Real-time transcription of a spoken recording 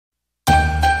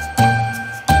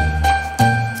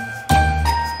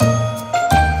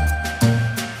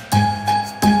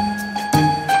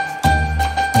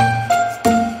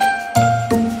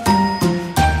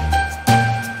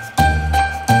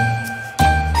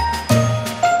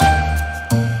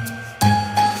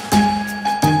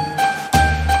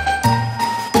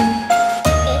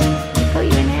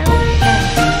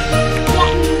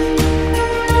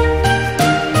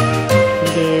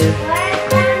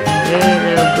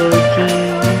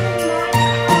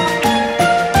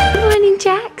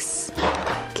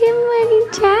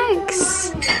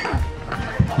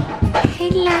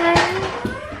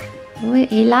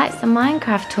He likes the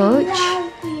Minecraft torch.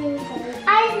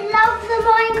 I love the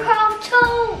Minecraft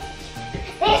torch.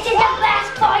 This is the best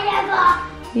toy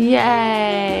ever.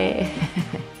 Yay.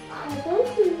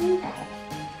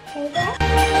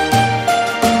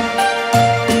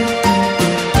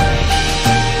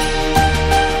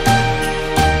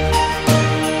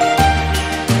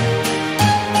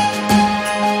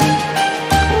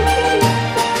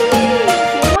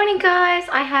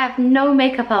 No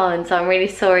makeup on, so I'm really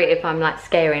sorry if I'm like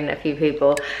scaring a few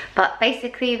people, but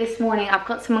basically this morning I've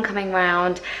got someone coming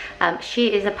round.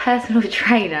 She is a personal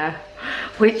trainer,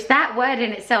 which that word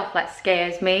in itself like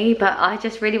scares me, but I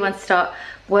just really want to start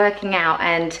working out,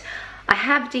 and I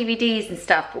have DVDs and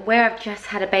stuff, but where I've just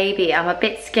had a baby I'm a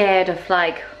bit scared of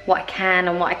like what I can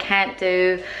and what I can't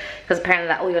do, because apparently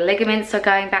like all your ligaments are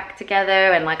going back together,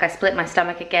 and like I split my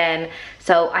stomach again.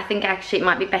 So I think actually it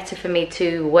might be better for me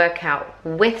to work out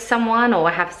with someone, or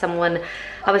have someone.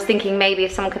 I was thinking maybe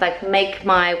if someone could like make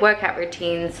my workout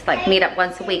routines, like meet up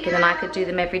once a week, and then I could do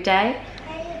them every day.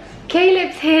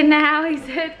 Caleb's here now, he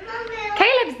said.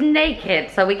 Caleb's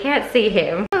naked, so we can't see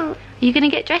him. Are you gonna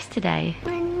get dressed today?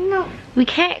 No. We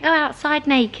can't go outside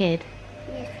naked.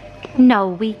 Yes. No,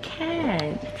 we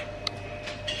can't.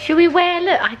 Should we wear,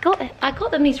 look, I got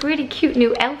them these really cute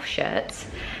new elf shirts,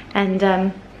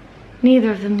 and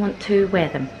neither of them want to wear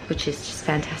them, which is just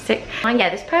fantastic. And yeah,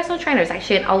 this personal trainer is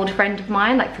actually an old friend of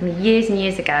mine, like from years and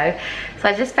years ago. So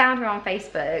I just found her on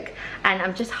Facebook, and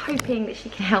I'm just hoping that she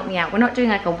can help me out. We're not doing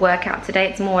like a workout today,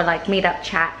 it's more like meet up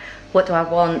chat. What do I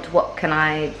want? What can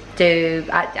I do?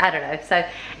 I don't know. So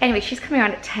anyway, she's coming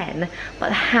around at 10, but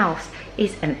the house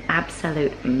is an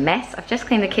absolute mess. I've just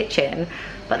cleaned the kitchen,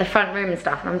 but the front room and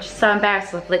stuff, and I'm just so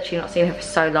embarrassed. I've literally not seen her for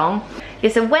so long.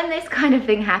 Yeah, so when this kind of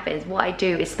thing happens, what I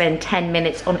do is spend 10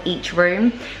 minutes on each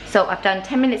room. So I've done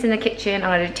 10 minutes in the kitchen, I'm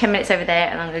gonna do 10 minutes over there,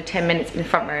 and I'm gonna do 10 minutes in the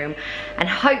front room. And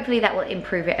hopefully that will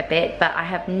improve it a bit, but I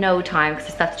have no time because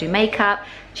I still have to do makeup.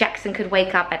 Jackson could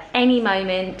wake up at any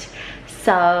moment.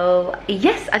 So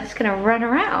yes, I'm just gonna run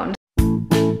around.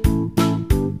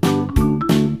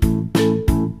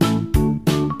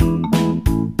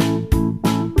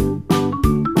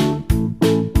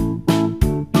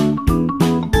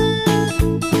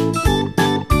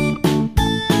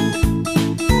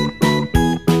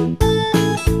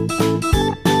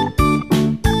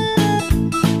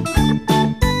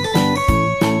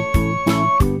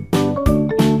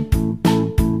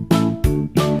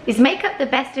 Is makeup the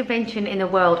best invention in the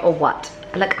world, or what?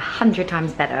 I look 100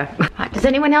 times better. Right, does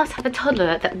anyone else have a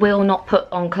toddler that will not put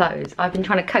on clothes? I've been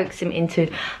trying to coax him into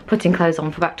putting clothes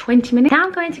on for about 20 minutes. Now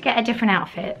I'm going to get a different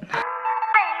outfit.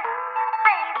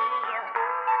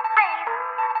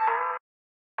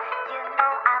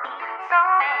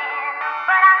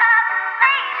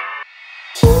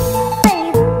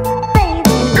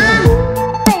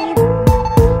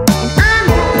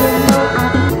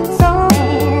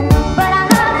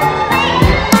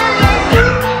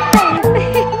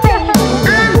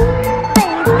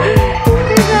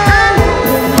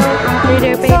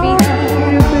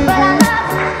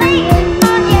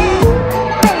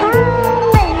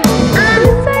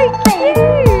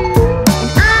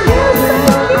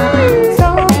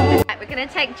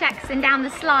 Jackson down the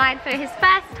slide for his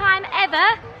first time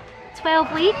ever.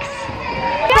 12 weeks.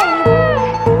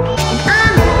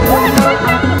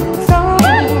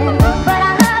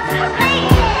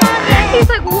 He's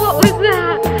like, what was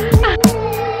that?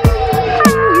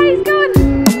 Oh, he's gone.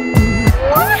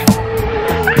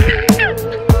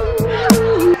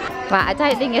 Right, I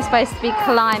don't think you're supposed to be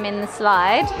climbing the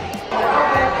slide.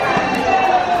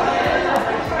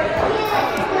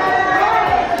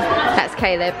 That's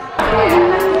Caleb.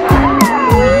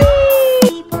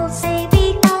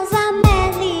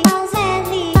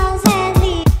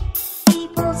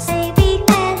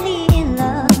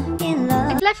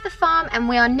 We've left the farm and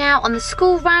we are now on the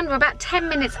school run. We're about 10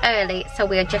 minutes early, so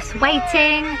we are just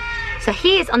waiting. So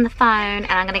he is on the phone,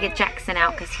 and I'm gonna get Jackson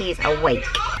out because he's awake.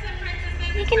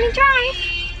 You're gonna drive?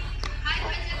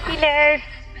 Hello.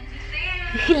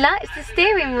 He likes the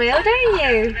steering wheel, don't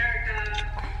you?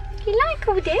 You like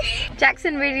all this?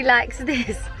 Jackson really likes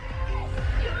this.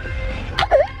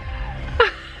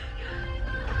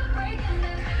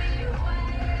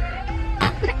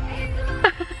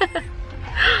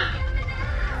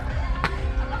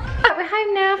 We're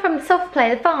home now from the soft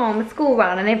play, the farm, the school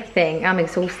run and everything. I'm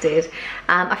exhausted.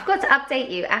 I forgot to update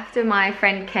you after my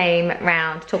friend came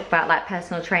round to talk about like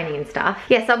personal training and stuff.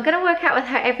 Yeah, so I'm gonna work out with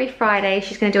her every Friday.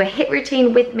 She's gonna do a HIIT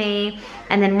routine with me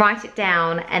and then write it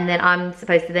down, and then I'm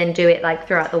supposed to then do it like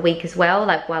throughout the week as well,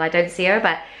 like while I don't see her,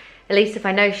 but at least if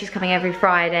I know she's coming every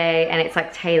Friday and it's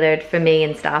like tailored for me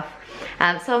and stuff.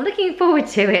 So I'm looking forward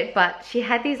to it, but she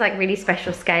had these like really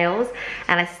special scales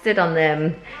and I stood on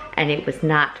them and it was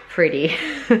not pretty.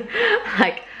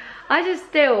 Like, I just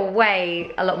still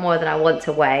weigh a lot more than I want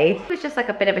to weigh. It was just like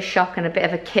a bit of a shock and a bit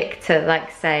of a kick to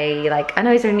like say, like, I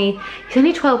know he's only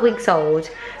 12 weeks old,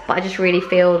 but I just really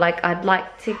feel like I'd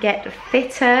like to get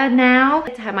fitter now.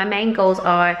 My main goals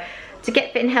are to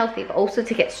get fit and healthy, but also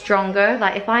to get stronger.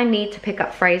 Like if I need to pick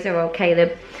up Fraser or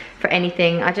Caleb for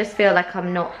anything, I just feel like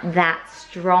I'm not that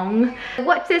strong.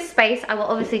 Watch this space. I will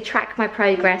obviously track my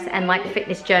progress and like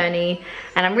fitness journey,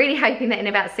 and I'm really hoping that in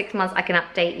about 6 months I can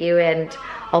update you and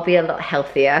I'll be a lot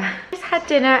healthier. Just had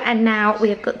dinner and now we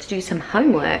have got to do some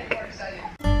homework.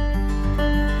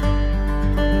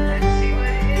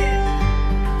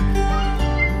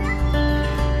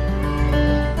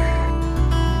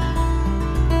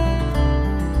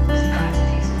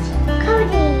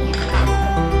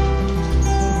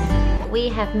 We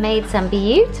have made some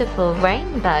beautiful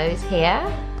rainbows here.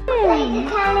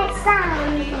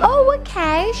 Oh,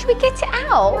 okay. Should we get it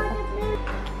out?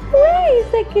 Where is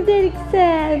psychedelic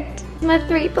sand? My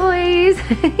 3 boys.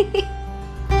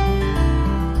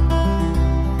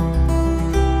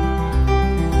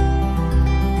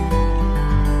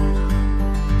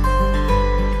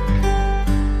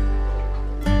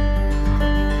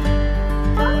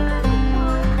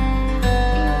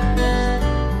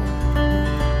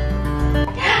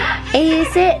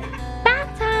 Is it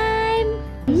bath time?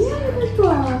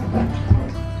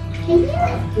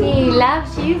 He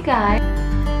loves you guys.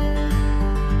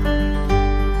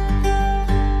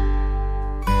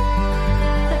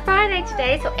 It's Friday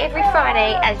today, so every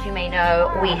Friday, as you may know,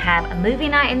 we have a movie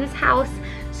night in this house.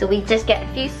 So we just get a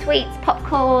few sweets,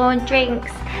 popcorn,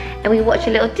 drinks, and we watch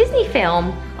a little Disney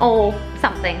film or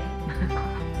something.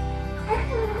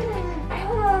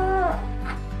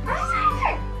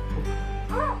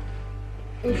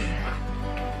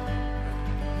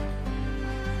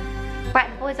 Right,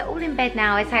 the boys are all in bed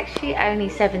now. It's actually only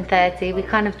 7:30. We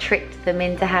kind of tricked them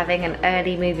into having an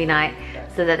early movie night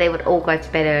so that they would all go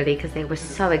to bed early because they were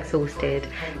so exhausted.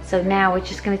 So now we're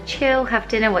just gonna chill, have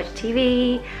dinner, watch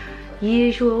TV.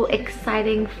 Usual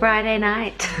exciting Friday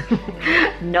night.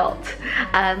 Not.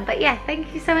 But yeah,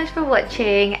 thank you so much for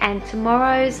watching, and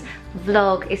tomorrow's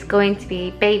vlog is going to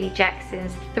be baby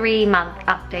Jackson's 3-month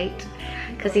update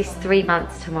because he's 3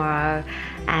 months tomorrow.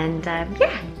 And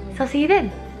yeah, so I'll see you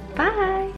then. Bye.